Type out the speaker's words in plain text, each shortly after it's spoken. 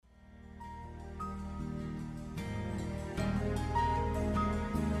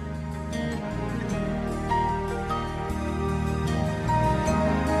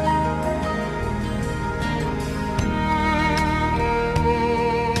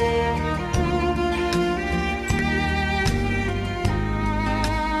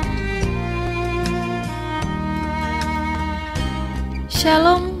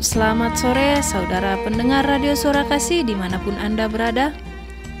Shalom, selamat sore saudara pendengar Radio Suara Kasih dimanapun Anda berada.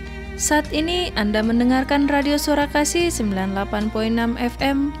 Saat ini Anda mendengarkan Radio Suara Kasih 98.6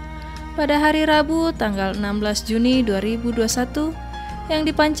 FM pada hari Rabu tanggal 16 Juni 2021 yang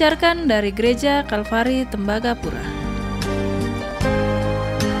dipancarkan dari Gereja Kalvari Tembagapura.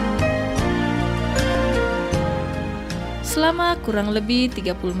 Selama kurang lebih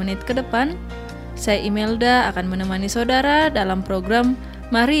 30 menit ke depan, saya Imelda akan menemani saudara dalam program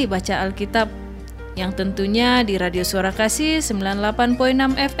Mari Baca Alkitab yang tentunya di Radio Suara Kasih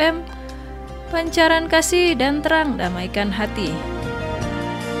 98.6 FM, pancaran kasih dan terang damaikan hati.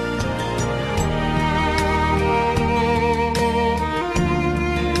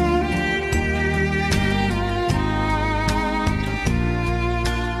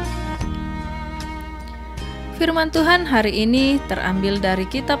 Firman Tuhan hari ini terambil dari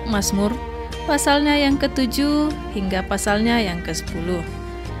kitab Mazmur, pasalnya yang ke-7 hingga pasalnya yang ke-10.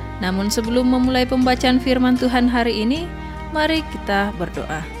 Namun sebelum memulai pembacaan firman Tuhan hari ini, mari kita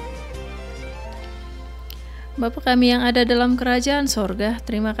berdoa. Bapa kami yang ada dalam kerajaan sorga,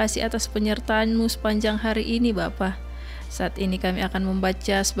 terima kasih atas penyertaan-Mu sepanjang hari ini Bapa. Saat ini kami akan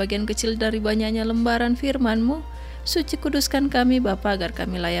membaca sebagian kecil dari banyaknya lembaran firman-Mu. Suci kuduskan kami Bapa agar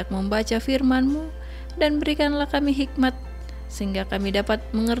kami layak membaca firman-Mu, dan berikanlah kami hikmat sehingga kami dapat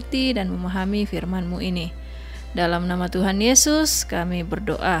mengerti dan memahami firman-Mu ini. Dalam nama Tuhan Yesus kami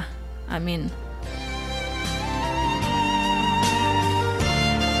berdoa. Amin.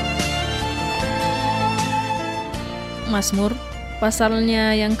 Mazmur,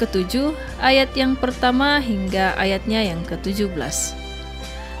 pasalnya yang ke-7, ayat yang pertama hingga ayatnya yang ke-17.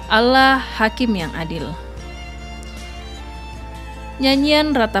 Allah Hakim yang adil.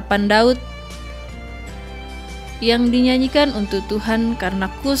 Nyanyian ratapan Daud yang dinyanyikan untuk Tuhan karena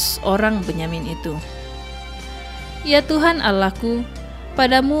Kus orang Benyamin itu. Ya Tuhan Allahku,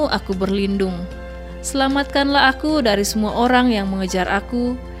 padamu aku berlindung. Selamatkanlah aku dari semua orang yang mengejar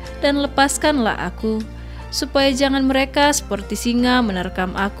aku, dan lepaskanlah aku, supaya jangan mereka seperti singa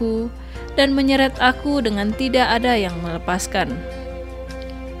menerkam aku, dan menyeret aku dengan tidak ada yang melepaskan.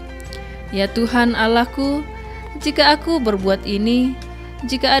 Ya Tuhan Allahku, jika aku berbuat ini,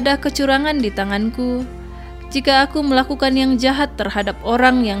 jika ada kecurangan di tanganku, jika aku melakukan yang jahat terhadap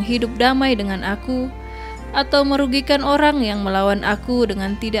orang yang hidup damai dengan aku, atau merugikan orang yang melawan aku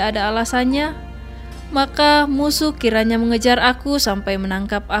dengan tidak ada alasannya, maka musuh kiranya mengejar aku sampai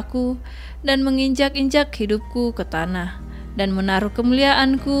menangkap aku dan menginjak-injak hidupku ke tanah dan menaruh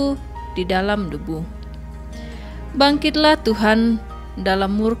kemuliaanku di dalam debu. Bangkitlah Tuhan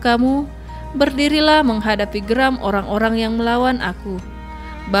dalam murka-Mu, berdirilah menghadapi geram orang-orang yang melawan aku.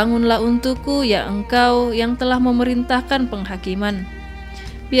 Bangunlah untukku ya Engkau yang telah memerintahkan penghakiman.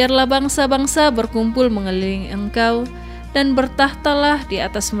 Biarlah bangsa-bangsa berkumpul mengelilingi Engkau, dan bertahtalah di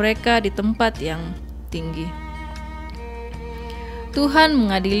atas mereka di tempat yang tinggi. Tuhan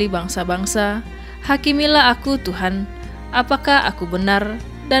mengadili bangsa-bangsa, hakimilah aku Tuhan, apakah aku benar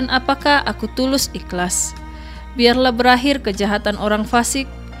dan apakah aku tulus ikhlas. Biarlah berakhir kejahatan orang fasik,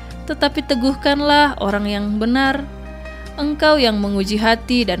 tetapi teguhkanlah orang yang benar. Engkau yang menguji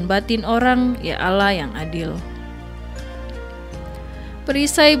hati dan batin orang, ya Allah yang adil.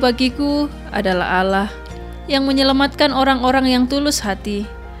 Perisai bagiku adalah Allah yang menyelamatkan orang-orang yang tulus hati.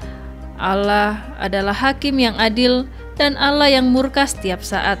 Allah adalah hakim yang adil dan Allah yang murka setiap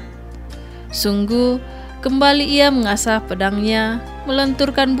saat. Sungguh, kembali Ia mengasah pedangnya,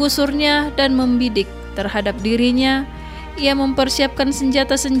 melenturkan busurnya dan membidik terhadap dirinya. Ia mempersiapkan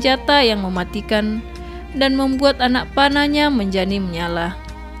senjata-senjata yang mematikan, dan membuat anak panahnya menjadi menyala.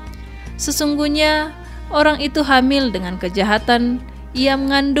 Sesungguhnya orang itu hamil dengan kejahatan, ia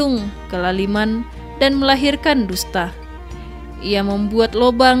mengandung kelaliman dan melahirkan dusta. Ia membuat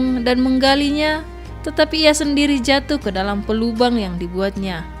lubang dan menggalinya, tetapi ia sendiri jatuh ke dalam pelubang yang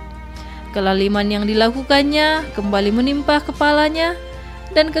dibuatnya. Kelaliman yang dilakukannya kembali menimpa kepalanya,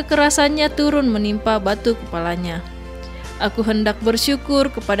 dan kekerasannya turun menimpa batu kepalanya. Aku hendak bersyukur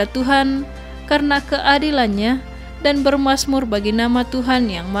kepada Tuhan karena keadilannya, dan bermazmur bagi nama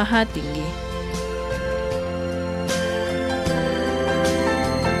Tuhan yang Maha Tinggi.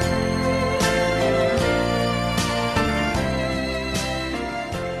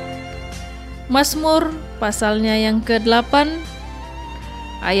 Mazmur pasalnya yang ke-8,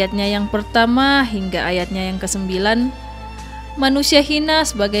 ayatnya yang pertama hingga ayatnya yang ke-9. Manusia hina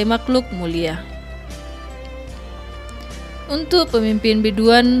sebagai makhluk mulia. Untuk pemimpin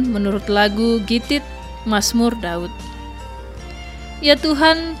biduan menurut lagu Gitit Mazmur Daud. Ya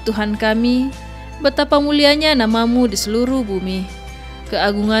Tuhan, Tuhan kami, betapa mulianya nama-Mu di seluruh bumi.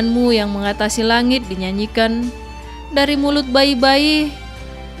 Keagungan-Mu yang mengatasi langit dinyanyikan, Dari mulut bayi-bayi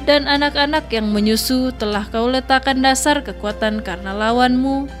dan anak-anak yang menyusu telah kau letakkan dasar kekuatan karena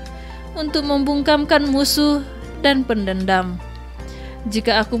lawanmu, untuk membungkamkan musuh dan pendendam.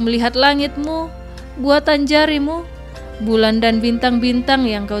 Jika aku melihat langitmu, buatan jarimu, bulan dan bintang-bintang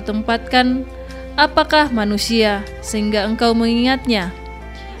yang kau tempatkan, apakah manusia sehingga engkau mengingatnya?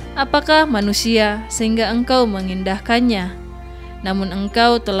 Apakah manusia sehingga engkau mengindahkannya? Namun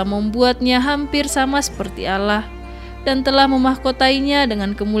engkau telah membuatnya hampir sama seperti Allah, dan telah memahkotainya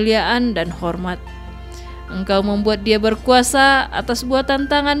dengan kemuliaan dan hormat. Engkau membuat dia berkuasa atas buatan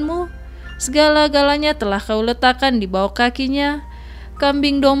tanganmu. Segala-galanya telah kau letakkan di bawah kakinya,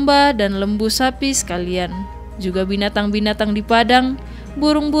 kambing domba dan lembu sapi sekalian, juga binatang-binatang di padang,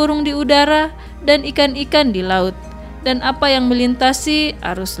 burung-burung di udara, dan ikan-ikan di laut, dan apa yang melintasi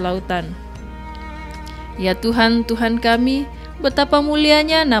arus lautan. Ya Tuhan, Tuhan kami, betapa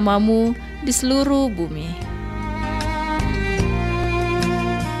mulianya namamu di seluruh bumi.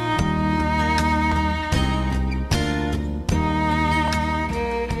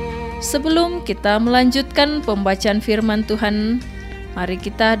 Sebelum kita melanjutkan pembacaan firman Tuhan, mari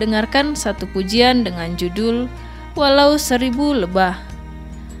kita dengarkan satu pujian dengan judul Walau 1000 lebah.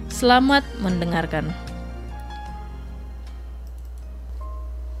 Selamat mendengarkan.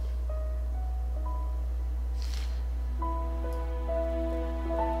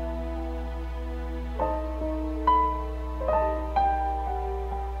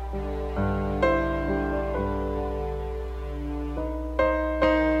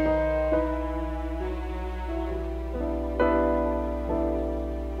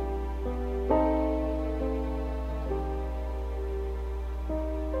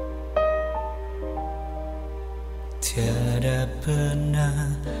 Tiada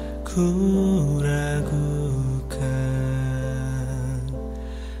pernah ku ragukan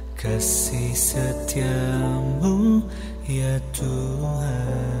kasih setiamu ya Tuhan.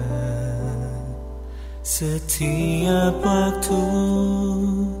 Setiap waktu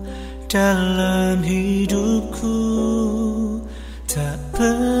dalam hidupku tak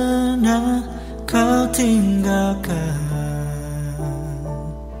pernah kau tinggalkan.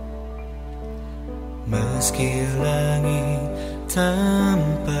 Meski langit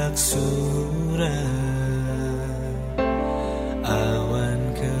tampak suram,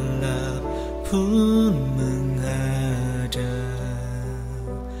 awan gelap pun menghadap,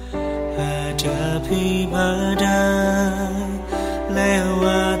 hadapi badai,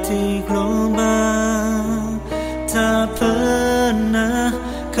 lewati gelombang, tak pernah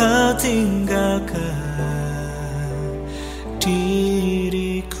kau tinggalkan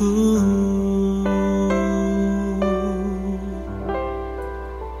diriku.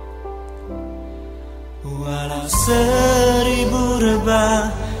 Walau 1000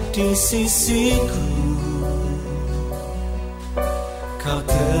 rebah di sisiku, kau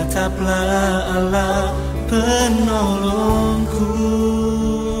tetaplah Allah penolongku.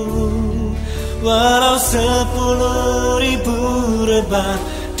 Walau 10.000 rebah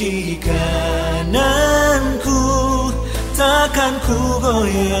di kananku, takkan ku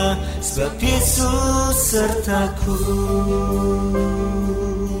goyah sebab Yesus sertaku.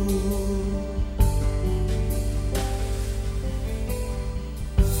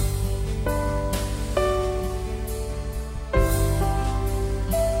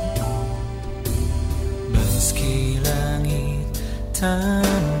 Meski langit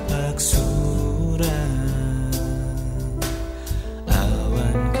tampak suram,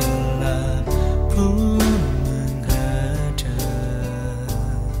 awan gelap pun menghadap,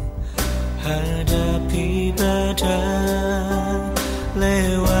 hadapi badai,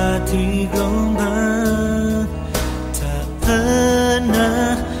 lewati gelombang, tak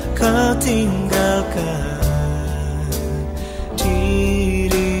pernah kau tinggalkan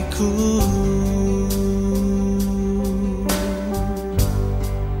diriku.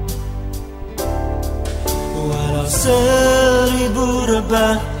 Walau 1000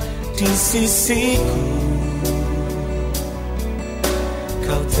 rebah di sisiku,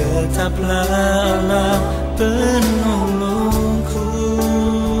 kau tetaplah Allah penolongku.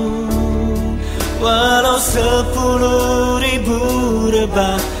 Walau 10.000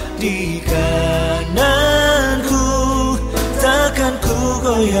 rebah di kananku, takkan ku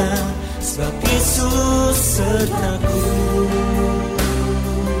goyah sebab Yesus sertaku.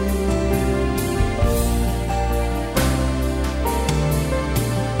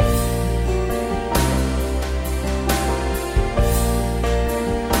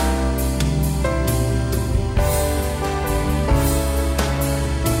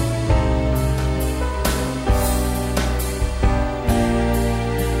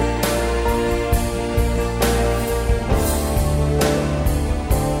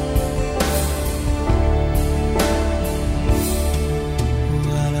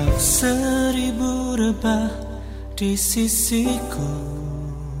 1000 rebah di sisiku,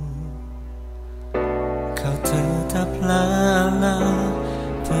 Kau tetaplah Allah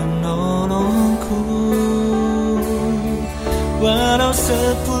penolongku. Walau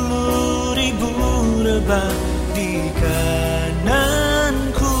 10.000 rebah di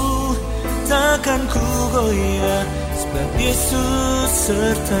kananku, takkan ku goyah, sebab Yesus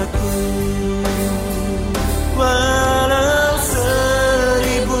sertaku. Walau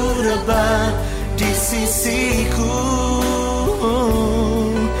 1000 rebah di sisiku,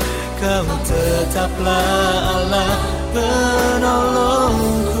 Kau tetaplah Allah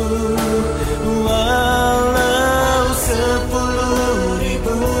penolongku. Walau 10.000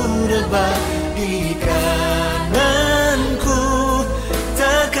 rebah di kananku,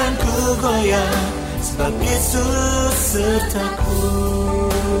 takkan ku goyah, sebab Yesus sertaku.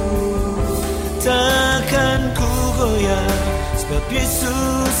 Takkan ku goyah, sebab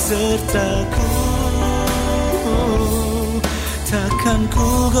Yesus sertaku. Takkan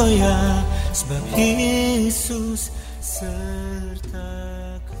ku goyah, sebab Yesus sertaku.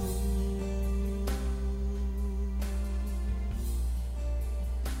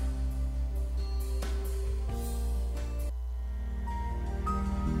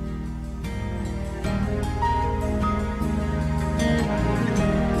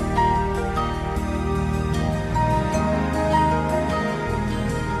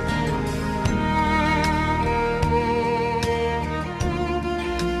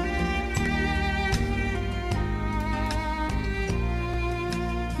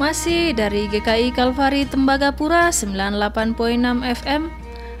 Masih dari GKI Kalvari Tembagapura 98.6 FM.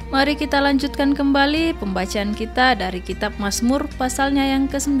 Mari kita lanjutkan kembali pembacaan kita dari kitab Mazmur pasalnya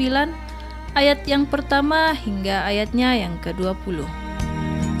yang ke-9, ayat yang pertama hingga ayatnya yang ke-20.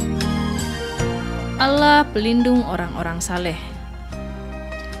 Allah pelindung orang-orang saleh.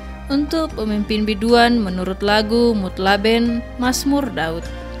 Untuk pemimpin biduan menurut lagu Mutlaben Mazmur Daud.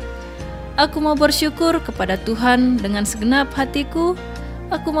 Aku mau bersyukur kepada Tuhan dengan segenap hatiku.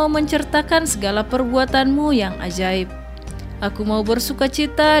 Aku mau menceritakan segala perbuatan-Mu yang ajaib. Aku mau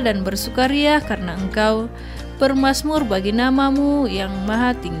bersukacita dan bersukaria karena Engkau bermazmur bagi nama-Mu yang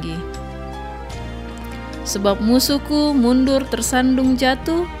maha tinggi. Sebab musuhku mundur tersandung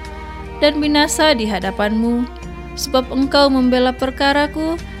jatuh dan binasa di hadapan-Mu. Sebab Engkau membela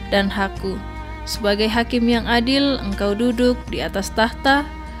perkaraku dan hakku. Sebagai hakim yang adil, Engkau duduk di atas tahta.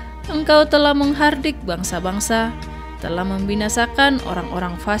 Engkau telah menghardik bangsa-bangsa, telah membinasakan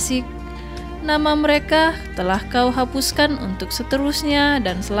orang-orang fasik. Nama mereka telah Kau hapuskan untuk seterusnya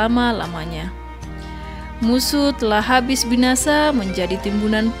dan selama-lamanya. Musuh telah habis binasa, menjadi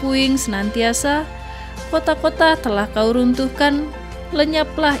timbunan puing senantiasa. Kota-kota telah Kau runtuhkan,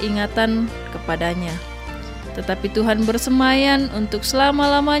 lenyaplah ingatan kepadanya. Tetapi Tuhan bersemayan untuk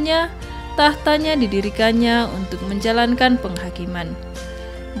selama-lamanya, tahtanya didirikannya untuk menjalankan penghakiman.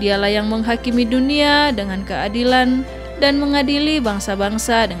 Dialah yang menghakimi dunia dengan keadilan dan mengadili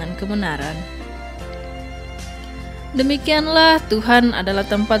bangsa-bangsa dengan kebenaran. Demikianlah Tuhan adalah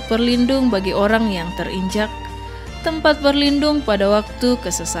tempat berlindung bagi orang yang terinjak, tempat berlindung pada waktu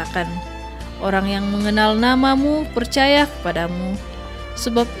kesesakan. Orang yang mengenal nama-Mu percaya kepadamu,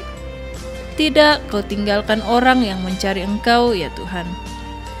 sebab tidak Kau tinggalkan orang yang mencari Engkau, ya Tuhan.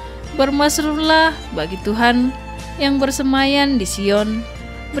 Bermasmurlah bagi Tuhan yang bersemayan di Sion.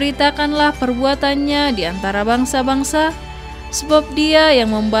 Beritakanlah perbuatannya di antara bangsa-bangsa, sebab Dia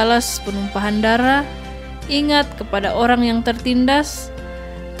yang membalas penumpahan darah. Ingat kepada orang yang tertindas,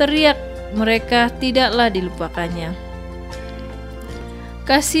 teriak mereka tidaklah dilupakannya.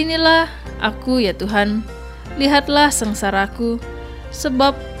 Kasihanilah aku, ya Tuhan, lihatlah sengsaraku,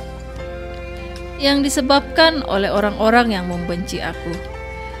 sebab yang disebabkan oleh orang-orang yang membenci aku.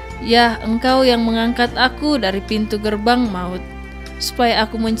 Ya, Engkau yang mengangkat aku dari pintu gerbang maut, supaya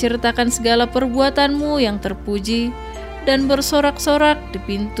aku menceritakan segala perbuatan-Mu yang terpuji dan bersorak-sorak di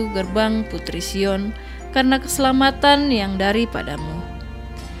pintu gerbang Putri Sion karena keselamatan yang daripadamu.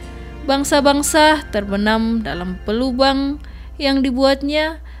 Bangsa-bangsa terbenam dalam pelubang yang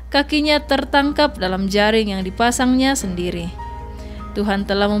dibuatnya, kakinya tertangkap dalam jaring yang dipasangnya sendiri. Tuhan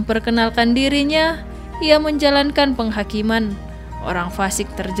telah memperkenalkan dirinya, Ia menjalankan penghakiman. Orang fasik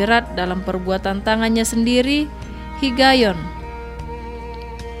terjerat dalam perbuatan tangannya sendiri, Higayon.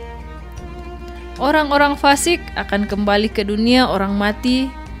 Orang-orang fasik akan kembali ke dunia orang mati.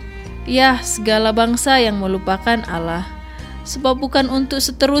 Ya, segala bangsa yang melupakan Allah. Sebab bukan untuk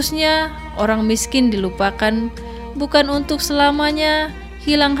seterusnya orang miskin dilupakan, bukan untuk selamanya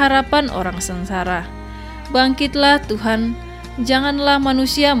hilang harapan orang sengsara. Bangkitlah Tuhan, janganlah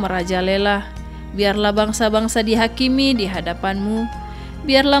manusia merajalela. Biarlah bangsa-bangsa dihakimi di hadapan-Mu.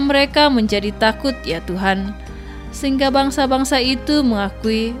 biarlah mereka menjadi takut ya Tuhan, sehingga bangsa-bangsa itu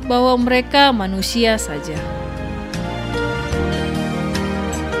mengakui bahwa mereka manusia saja.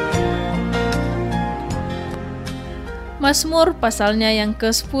 Mazmur pasalnya yang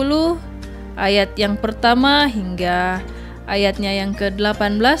ke-10, ayat yang pertama hingga ayatnya yang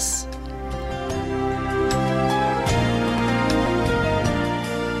ke-18.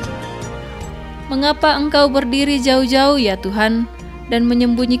 Mengapa engkau berdiri jauh-jauh ya Tuhan, dan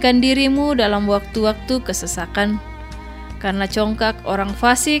menyembunyikan dirimu dalam waktu-waktu kesesakan? Karena congkak orang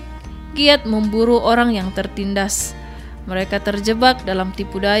fasik, giat memburu orang yang tertindas. Mereka terjebak dalam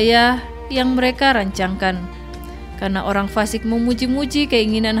tipu daya yang mereka rancangkan. Karena orang fasik memuji-muji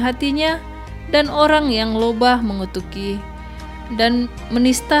keinginan hatinya, dan orang yang lobah mengutuki dan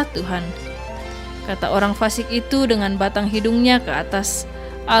menista Tuhan. Kata orang fasik itu dengan batang hidungnya ke atas,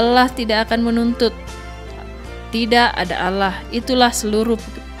 Allah tidak akan menuntut. Tidak ada Allah, itulah seluruh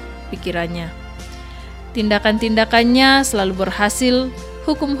pikirannya. Tindakan-tindakannya selalu berhasil,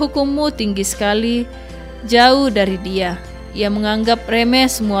 hukum-hukummu tinggi sekali, jauh dari dia. Ia menganggap remeh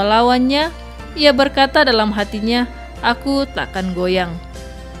semua lawannya. Ia berkata dalam hatinya, aku takkan goyang.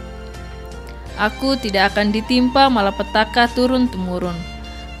 Aku tidak akan ditimpa malapetaka turun-temurun.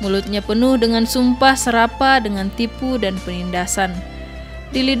 Mulutnya penuh dengan sumpah serapa, dengan tipu dan penindasan.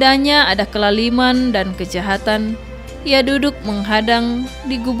 Di lidahnya ada kelaliman dan kejahatan. Ia duduk menghadang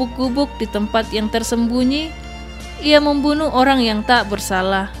di gubuk-gubuk di tempat yang tersembunyi. Ia membunuh orang yang tak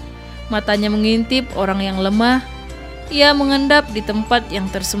bersalah. Matanya mengintip orang yang lemah. Ia mengendap di tempat yang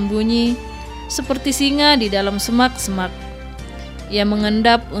tersembunyi, seperti singa di dalam semak-semak. Ia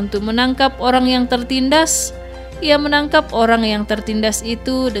mengendap untuk menangkap orang yang tertindas. Ia menangkap orang yang tertindas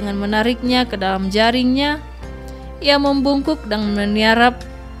itu dengan menariknya ke dalam jaringnya. Ia membungkuk dan meniarap,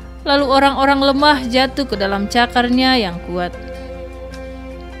 lalu orang-orang lemah jatuh ke dalam cakarnya yang kuat.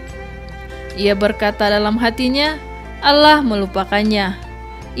 Ia berkata dalam hatinya, Allah melupakannya.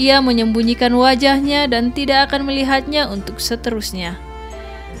 Ia menyembunyikan wajahnya dan tidak akan melihatnya untuk seterusnya.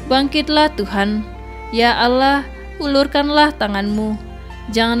 Bangkitlah Tuhan, ya Allah, ulurkanlah tanganmu.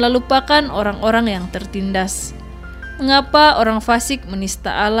 Janganlah lupakan orang-orang yang tertindas. Mengapa orang fasik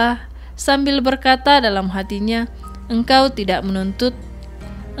menista Allah, sambil berkata dalam hatinya, engkau tidak menuntut?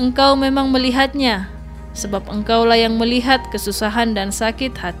 Engkau memang melihatnya, sebab engkaulah yang melihat kesusahan dan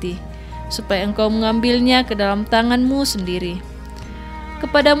sakit hati, supaya engkau mengambilnya ke dalam tanganmu sendiri.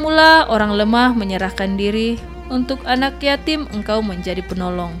 Kepadamulah orang lemah menyerahkan diri, untuk anak yatim engkau menjadi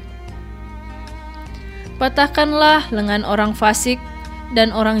penolong. Patahkanlah lengan orang fasik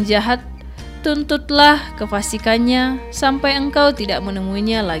dan orang jahat, tuntutlah kefasikannya sampai engkau tidak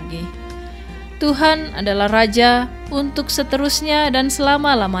menemuinya lagi. Tuhan adalah Raja untuk seterusnya dan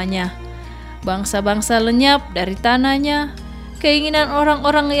selama-lamanya. Bangsa-bangsa lenyap dari tanahnya. Keinginan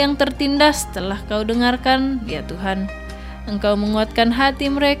orang-orang yang tertindas telah kau dengarkan, ya Tuhan. Engkau menguatkan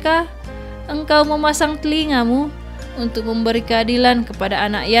hati mereka. Engkau memasang telingamu untuk memberi keadilan kepada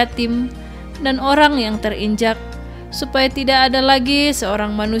anak yatim dan orang yang terinjak, supaya tidak ada lagi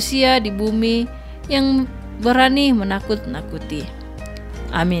seorang manusia di bumi yang berani menakut-nakuti.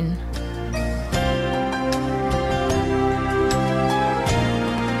 Amin.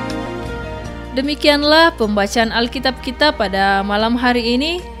 Demikianlah pembacaan Alkitab kita pada malam hari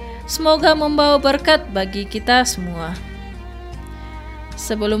ini. Semoga membawa berkat bagi kita semua.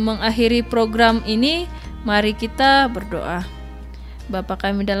 Sebelum mengakhiri program ini, mari kita berdoa. Bapa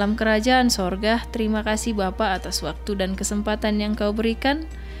kami dalam kerajaan sorga, terima kasih Bapa atas waktu dan kesempatan yang Kau berikan,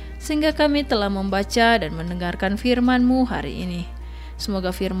 sehingga kami telah membaca dan mendengarkan firman-Mu hari ini.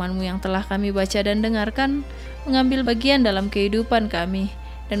 Semoga firman-Mu yang telah kami baca dan dengarkan, mengambil bagian dalam kehidupan kami,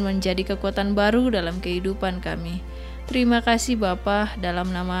 dan menjadi kekuatan baru dalam kehidupan kami. Terima kasih Bapa,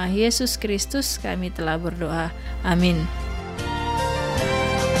 dalam nama Yesus Kristus kami telah berdoa. Amin.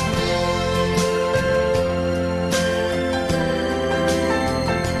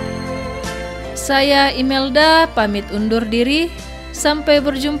 Saya Imelda pamit undur diri. Sampai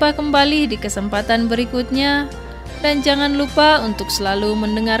berjumpa kembali di kesempatan berikutnya. Dan jangan lupa untuk selalu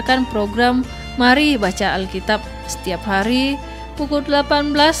mendengarkan program Mari Baca Alkitab setiap hari pukul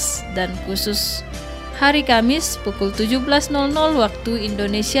 18 dan khusus hari Kamis pukul 17.00 waktu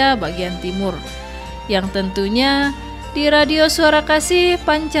Indonesia bagian Timur. Yang tentunya di Radio Suara Kasih,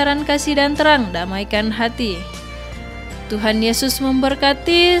 pancaran kasih dan terang, damaikan hati. Tuhan Yesus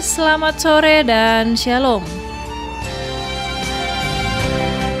memberkati, selamat sore dan shalom.